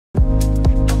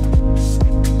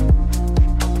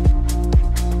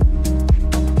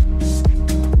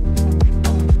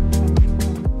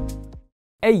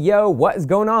Hey yo, what is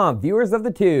going on, viewers of the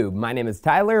tube? My name is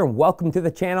Tyler and welcome to the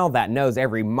channel that knows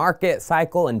every market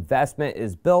cycle investment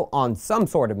is built on some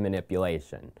sort of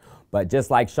manipulation. But just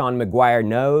like Sean McGuire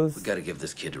knows, we got to give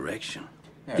this kid direction.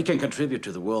 Yeah. He can contribute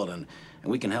to the world and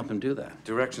we can help him do that.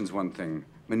 Direction's one thing,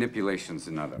 manipulation's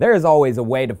another. there is always a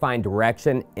way to find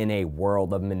direction in a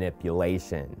world of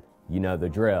manipulation. You know the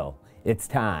drill. It's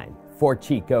time for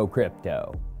Chico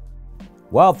Crypto.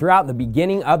 Well, throughout the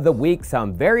beginning of the week,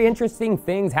 some very interesting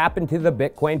things happened to the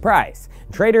Bitcoin price.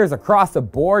 Traders across the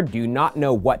board do not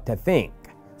know what to think.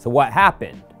 So what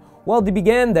happened? Well, to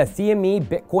begin, the CME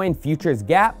Bitcoin Futures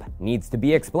Gap needs to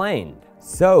be explained.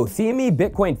 So, CME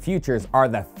Bitcoin Futures are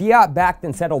the fiat-backed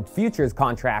and settled futures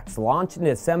contracts launched in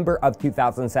December of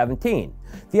 2017.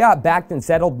 Fiat-backed and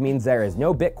settled means there is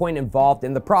no Bitcoin involved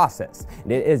in the process,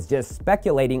 and it is just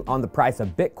speculating on the price of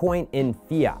Bitcoin in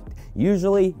fiat,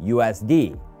 usually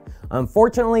USD.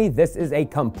 Unfortunately, this is a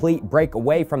complete break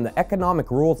away from the economic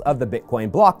rules of the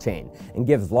Bitcoin blockchain and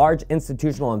gives large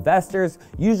institutional investors,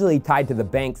 usually tied to the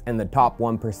banks and the top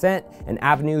 1%, an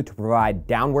avenue to provide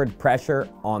downward pressure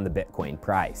on the Bitcoin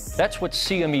price. That's what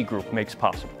CME Group makes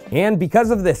possible. And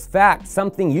because of this fact,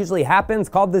 something usually happens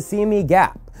called the CME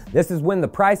Gap. This is when the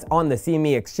price on the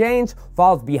CME exchange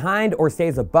falls behind or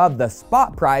stays above the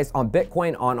spot price on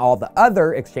Bitcoin on all the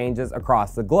other exchanges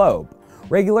across the globe.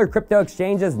 Regular crypto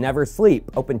exchanges never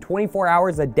sleep, open 24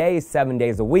 hours a day, 7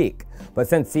 days a week. But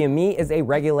since CME is a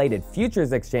regulated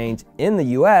futures exchange in the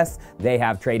US, they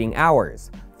have trading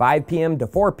hours, 5 p.m. to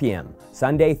 4 p.m.,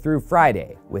 Sunday through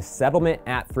Friday, with settlement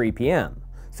at 3 p.m.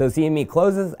 So CME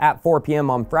closes at 4 p.m.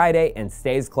 on Friday and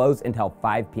stays closed until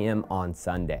 5 p.m. on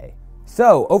Sunday.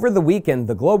 So, over the weekend,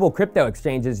 the global crypto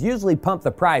exchanges usually pump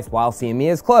the price while CME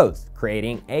is closed,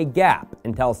 creating a gap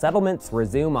until settlements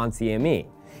resume on CME.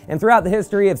 And throughout the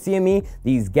history of CME,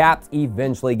 these gaps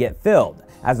eventually get filled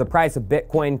as the price of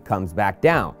Bitcoin comes back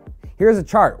down. Here's a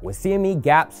chart with CME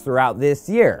gaps throughout this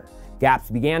year. Gaps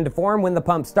began to form when the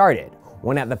pump started,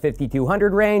 one at the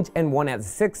 5,200 range and one at the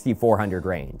 6,400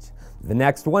 range. The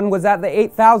next one was at the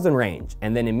 8,000 range,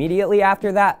 and then immediately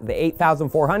after that, the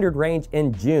 8,400 range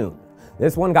in June.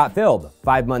 This one got filled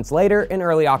 5 months later in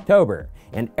early October,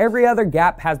 and every other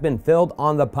gap has been filled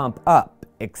on the pump up,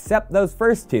 except those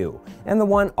first two, and the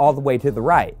one all the way to the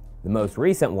right, the most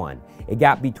recent one, a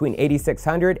gap between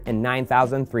 8,600 and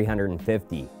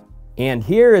 9,350. And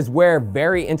here is where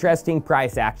very interesting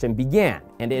price action began,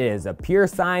 and it is a pure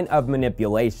sign of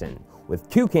manipulation, with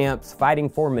two camps fighting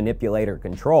for manipulator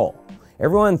control.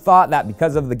 Everyone thought that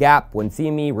because of the gap, when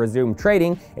CME resumed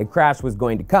trading, a crash was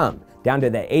going to come, down to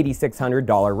the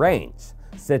 $8,600 range.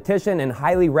 Statistician and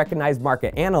highly recognized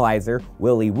market analyzer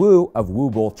Willy Woo of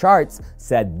Woobull Charts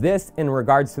said this in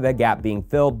regards to the gap being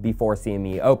filled before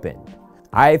CME opened.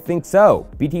 I think so.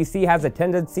 BTC has a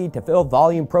tendency to fill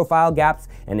volume profile gaps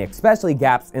and especially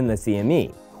gaps in the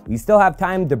CME. We still have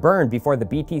time to burn before the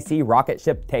BTC rocket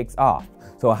ship takes off,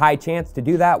 so a high chance to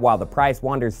do that while the price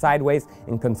wanders sideways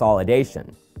in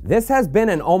consolidation. This has been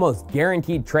an almost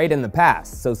guaranteed trade in the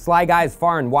past, so sly guys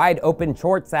far and wide opened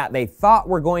shorts that they thought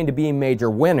were going to be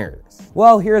major winners.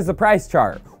 Well, here's the price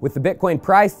chart, with the Bitcoin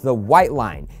price the white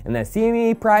line and the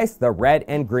CME price the red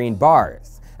and green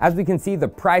bars. As we can see, the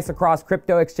price across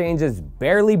crypto exchanges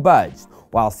barely budged,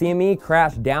 while CME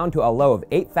crashed down to a low of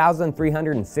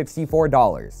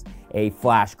 $8,364, a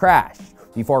flash crash,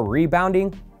 before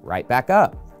rebounding right back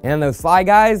up. And those sly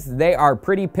guys, they are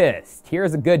pretty pissed.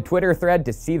 Here's a good Twitter thread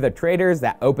to see the traders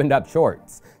that opened up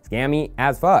shorts. Scammy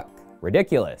as fuck,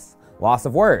 ridiculous, loss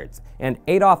of words, and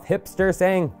Adolf Hipster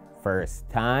saying, first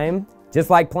time?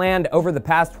 Just like planned, over the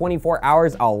past 24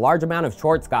 hours, a large amount of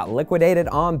shorts got liquidated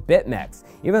on BitMEX,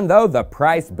 even though the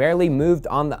price barely moved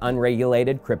on the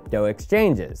unregulated crypto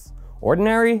exchanges.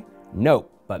 Ordinary?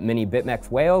 Nope, but many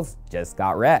BitMEX whales just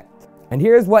got wrecked. And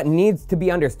here's what needs to be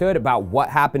understood about what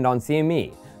happened on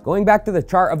CME. Going back to the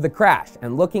chart of the crash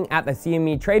and looking at the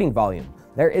CME trading volume,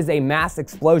 there is a mass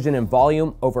explosion in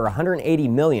volume over 180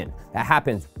 million that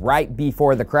happens right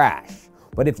before the crash.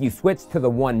 But if you switch to the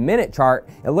 1 minute chart,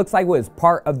 it looks like it was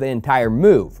part of the entire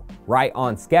move, right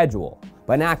on schedule.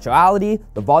 But in actuality,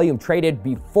 the volume traded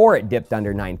before it dipped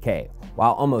under 9K,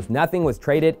 while almost nothing was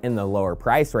traded in the lower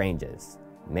price ranges.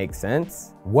 Make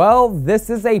sense? Well, this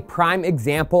is a prime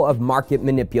example of market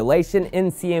manipulation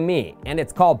in CME, and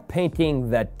it's called painting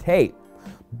the tape.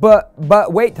 But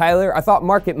wait, Tyler, I thought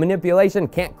market manipulation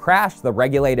can't crash the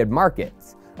regulated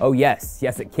markets. Oh yes,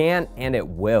 it can, and it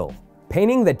will.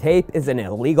 Painting the tape is an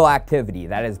illegal activity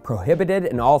that is prohibited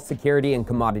in all security and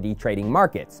commodity trading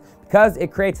markets because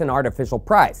it creates an artificial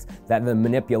price that the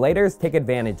manipulators take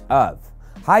advantage of.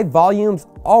 High volumes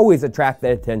always attract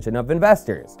the attention of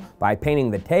investors. By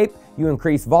painting the tape, you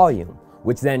increase volume,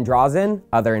 which then draws in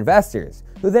other investors,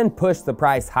 who then push the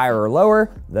price higher or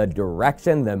lower, the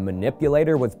direction the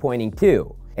manipulator was pointing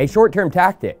to. A short-term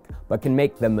tactic, but can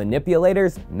make the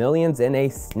manipulators millions in a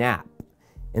snap.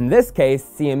 In this case,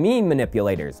 CME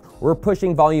manipulators were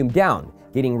pushing volume down,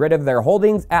 getting rid of their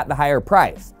holdings at the higher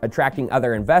price, attracting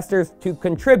other investors to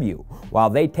contribute while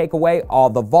they take away all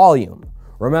the volume.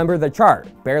 Remember the chart,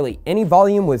 barely any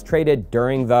volume was traded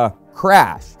during the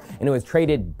crash, and it was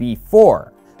traded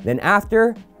before. Then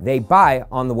after, they buy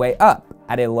on the way up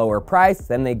at a lower price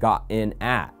than they got in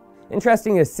at.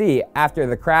 Interesting to see, after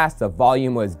the crash, the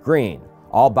volume was green,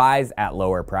 all buys at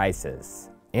lower prices.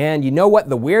 And you know what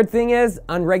the weird thing is?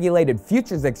 Unregulated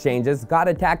futures exchanges got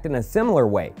attacked in a similar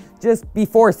way just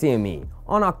before CME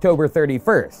on October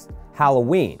 31st,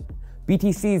 Halloween.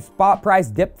 BTC's spot price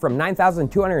dipped from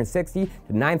 $9,260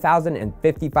 to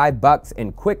 $9,055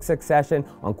 in quick succession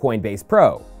on Coinbase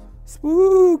Pro.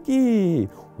 Spooky!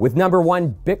 With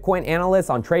 #1 Bitcoin analyst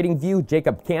on TradingView,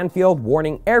 Jacob Canfield,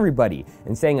 warning everybody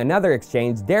and saying another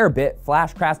exchange, Deribit,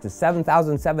 flash crashed to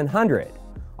 7,700.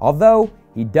 Although,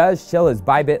 he does show his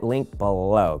Bybit link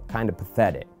below, kinda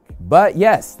pathetic. But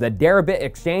yes, the Deribit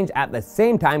exchange at the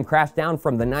same time crashed down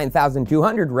from the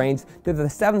 9,200 range to the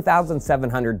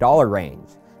 $7,700 range.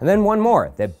 And then one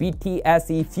more, the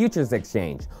BTSE Futures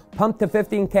Exchange, pumped to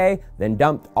 15K, then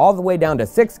dumped all the way down to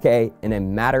 6K in a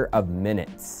matter of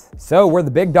minutes. So were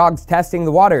the big dogs testing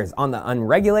the waters on the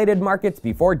unregulated markets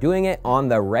before doing it on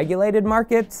the regulated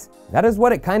markets? That is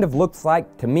what it kind of looks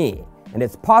like to me. And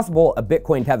it's possible a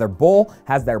Bitcoin Tether bull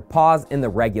has their paws in the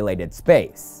regulated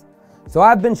space. So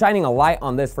I've been shining a light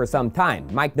on this for some time.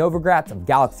 Mike Novogratz of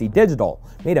Galaxy Digital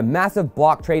made a massive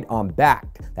block trade on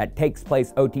Backed that takes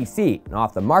place OTC and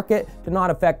off the market to not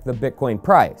affect the Bitcoin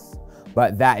price.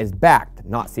 But that is Backed,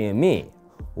 not CME.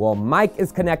 Well, Mike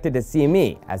is connected to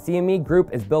CME, as CME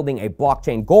Group is building a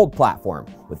blockchain gold platform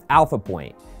with Alpha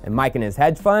Point, and Mike and his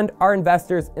hedge fund are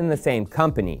investors in the same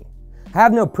company. I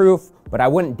have no proof, but I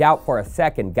wouldn't doubt for a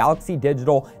second Galaxy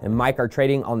Digital and Mike are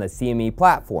trading on the CME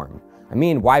platform. I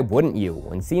mean, why wouldn't you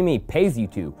when CME pays you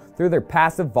to through their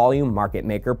passive volume market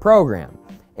maker program?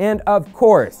 And of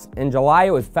course, in July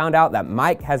it was found out that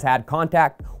Mike has had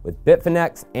contact with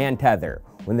Bitfinex and Tether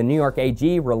when the New York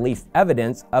AG released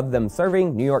evidence of them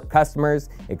serving New York customers,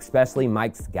 especially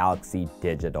Mike's Galaxy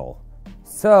Digital.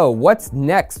 So what's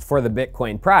next for the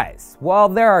Bitcoin price? Well,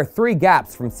 there are 3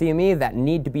 gaps from CME that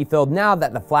need to be filled now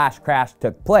that the flash crash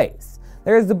took place.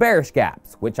 There's the bearish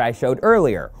gaps, which I showed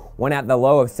earlier, one at the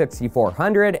low of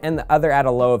 6,400 and the other at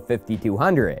a low of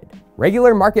 5,200.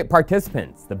 Regular market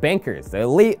participants, the bankers, the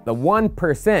elite, the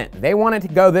 1%, they want it to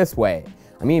go this way.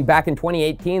 I mean, back in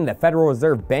 2018, the Federal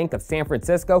Reserve Bank of San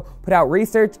Francisco put out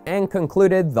research and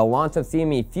concluded the launch of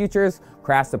CME Futures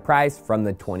crashed the price from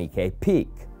the 20K peak.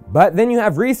 But then you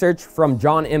have research from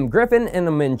John M. Griffin and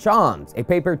Amin Shams, a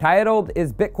paper titled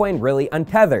Is Bitcoin Really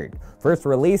Untethered?, first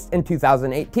released in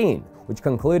 2018, which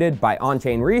concluded by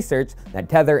on-chain research that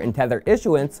Tether and Tether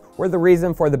issuance were the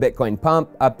reason for the Bitcoin pump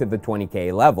up to the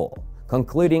 20K level,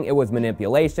 concluding it was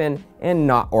manipulation and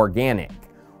not organic.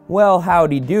 Well,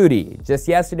 howdy doody. Just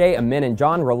yesterday, Amin and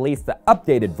John released the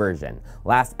updated version,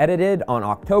 last edited on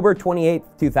October 28,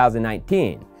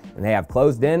 2019, and they have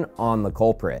closed in on the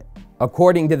culprit.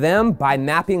 According to them, by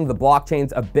mapping the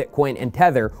blockchains of Bitcoin and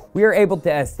Tether, we are able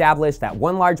to establish that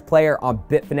one large player on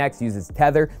Bitfinex uses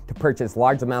Tether to purchase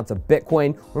large amounts of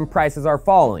Bitcoin when prices are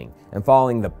falling, and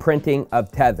following the printing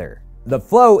of Tether. The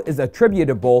flow is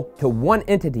attributable to one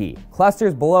entity,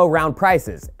 clusters below round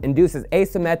prices, induces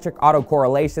asymmetric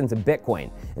autocorrelations in Bitcoin,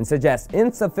 and suggests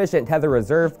insufficient Tether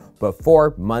reserve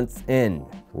before month's end.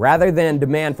 Rather than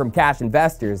demand from cash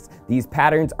investors, these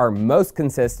patterns are most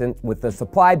consistent with the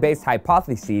supply-based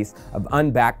hypotheses of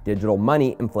unbacked digital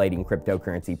money inflating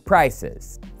cryptocurrency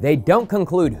prices. They don't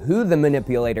conclude who the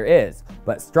manipulator is,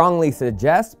 but strongly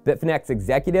suggest Bitfinex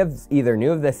executives either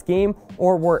knew of the scheme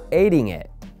or were aiding it.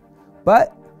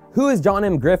 But who is John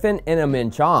M. Griffin and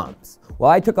Amin Shams? Well,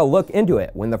 I took a look into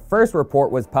it when the first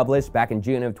report was published back in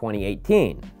June of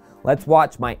 2018. Let's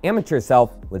watch my amateur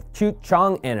self with Chut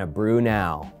Chong and a brew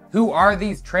now. Who are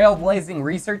these trailblazing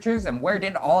researchers and where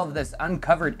did all of this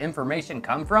uncovered information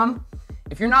come from?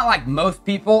 If you're not like most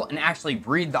people and actually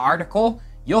read the article,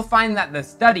 you'll find that the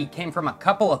study came from a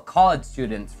couple of college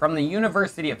students from the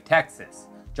University of Texas.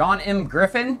 John M.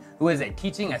 Griffin, who is a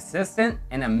teaching assistant,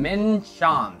 and Amin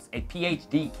Shams, a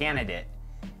PhD candidate.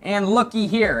 And looky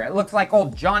here, it looks like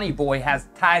old Johnny Boy has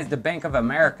ties to Bank of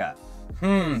America.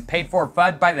 Paid for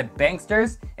FUD by the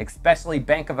banksters, especially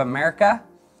Bank of America?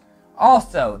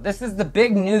 Also, this is the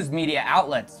big news media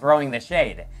outlets throwing the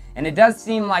shade, and it does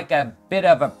seem like a bit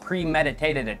of a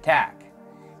premeditated attack.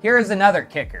 Here is another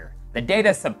kicker. The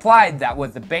data supplied that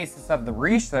was the basis of the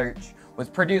research was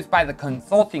produced by the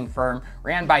consulting firm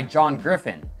ran by John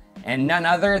Griffin, and none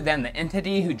other than the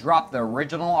entity who dropped the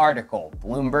original article,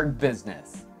 Bloomberg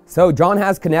Business. So John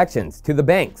has connections to the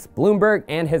banks, Bloomberg,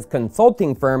 and his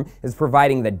consulting firm is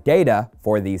providing the data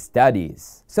for these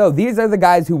studies. So these are the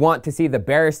guys who want to see the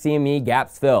bearish CME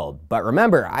gaps filled. But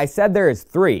remember, I said there is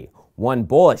three. One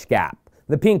bullish gap,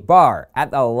 the pink bar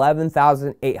at the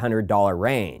 $11,800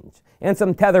 range. And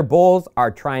some Tether bulls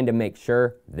are trying to make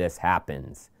sure this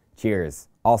happens. Cheers.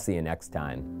 I'll see you next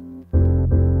time.